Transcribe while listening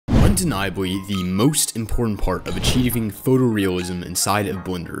Undeniably, the most important part of achieving photorealism inside of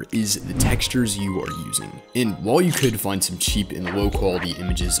Blender is the textures you are using. And while you could find some cheap and low quality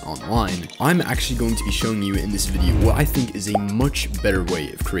images online, I'm actually going to be showing you in this video what I think is a much better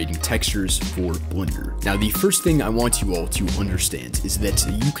way of creating textures for Blender. Now, the first thing I want you all to understand is that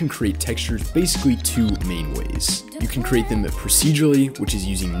you can create textures basically two main ways. You can create them procedurally, which is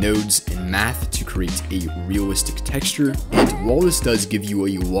using nodes and math to create a realistic texture, and while this does give you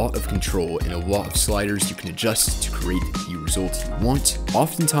a lot of control and a lot of sliders you can adjust to create the result you want,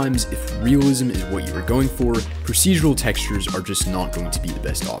 oftentimes if realism is what you are going for, procedural textures are just not going to be the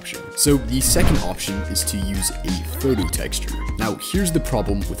best option. So the second option is to use a photo texture. Now here's the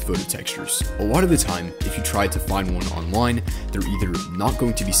problem with photo textures. A lot of the time, if you try to find one online, they're either not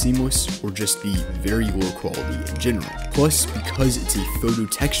going to be seamless or just be very low quality in general. Plus, because it's a photo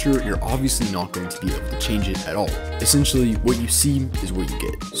texture, you're obviously not going to be able to change it at all. Essentially, what you see is what you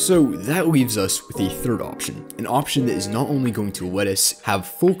get. So that leaves us with a third option, an option that is not only going to let us have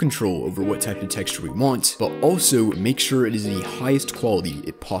full control over what type of texture we want, but also make sure it is the highest quality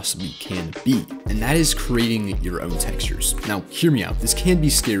it possibly can be, and that is creating your own textures. Now, hear me out, this can be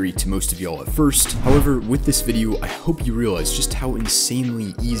scary to most of y'all at first. However, with this video, I hope you realize just how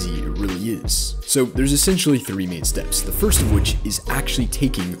insanely easy it really is. So there's essentially three main steps, the first of which is actually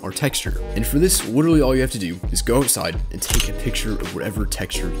taking our texture. And for this, literally all you have to do is go outside and take a picture of whatever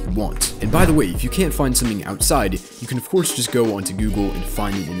texture you want. And by the way, if you can't find something outside, you can of course just go onto Google and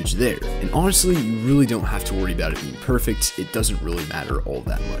find the image there. And honestly, you really don't have to worry about it being perfect, it doesn't really matter all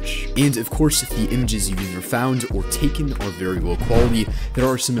that much. And of course, if the images you've either found or taken are very low quality, there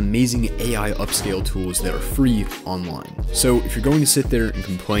are some amazing AI upscale tools that are free online. So if you're going to sit there and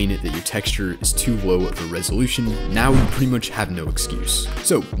complain that your texture is too low of a resolution, now you pretty much have no excuse.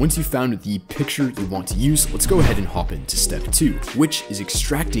 So once you've found the picture you want to use, let's go ahead and hop into step 2, which is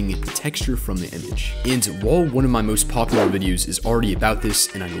extracting the texture from the image. And while one of my most popular videos is already about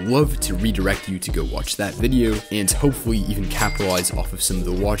this, and I'd love to redirect you to go watch that video and hopefully even capitalize off of some of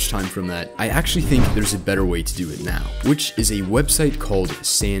the watch time from that, I actually think there's a better way to do it now, which is a website called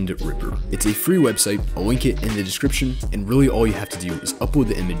SandRipper. It's a free website, I'll link it in the description, and really all you have to do is upload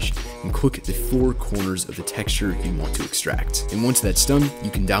the image and click the 4 corners of the texture you want to extract. And once that's done,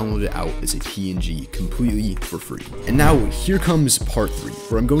 you can download it out as a PNG completely for free. And now here comes part 3,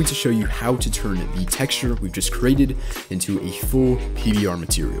 where I'm going to show you how to turn the texture we've just created into a full PBR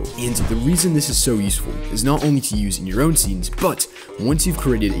material. And the reason this is so useful is not only to use in your own scenes, but once you've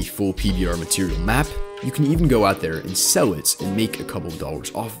created a full PBR material map, you can even go out there and sell it and make a couple of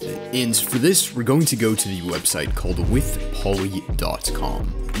dollars off of it. And for this, we're going to go to the website called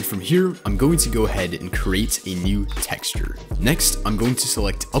withpoly.com. And from here, I'm going to go ahead and create a new texture. Next, I'm going to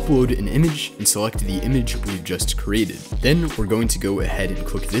select upload an image and select the image we've just created. Then we're going to go ahead and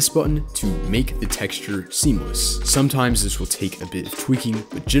click this button to make the texture seamless. Sometimes this will take a bit of tweaking,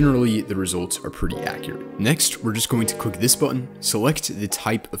 but generally the results are pretty accurate. Next, we're just going to click this button, select the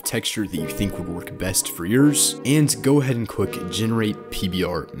type of texture that you think would work best for yours, and go ahead and click generate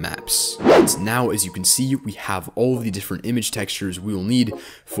PBR maps. And now, as you can see, we have all of the different image textures we will need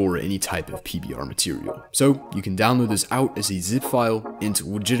for any type of PBR material. So you can download this out as a zip file and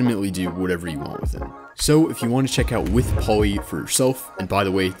legitimately do whatever you want with them. So if you want to check out With Poly for yourself, and by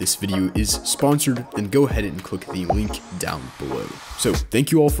the way, this video is sponsored, then go ahead and click the link down below. So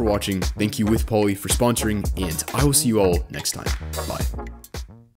thank you all for watching, thank you With Poly for sponsoring, and I will see you all next time. Bye.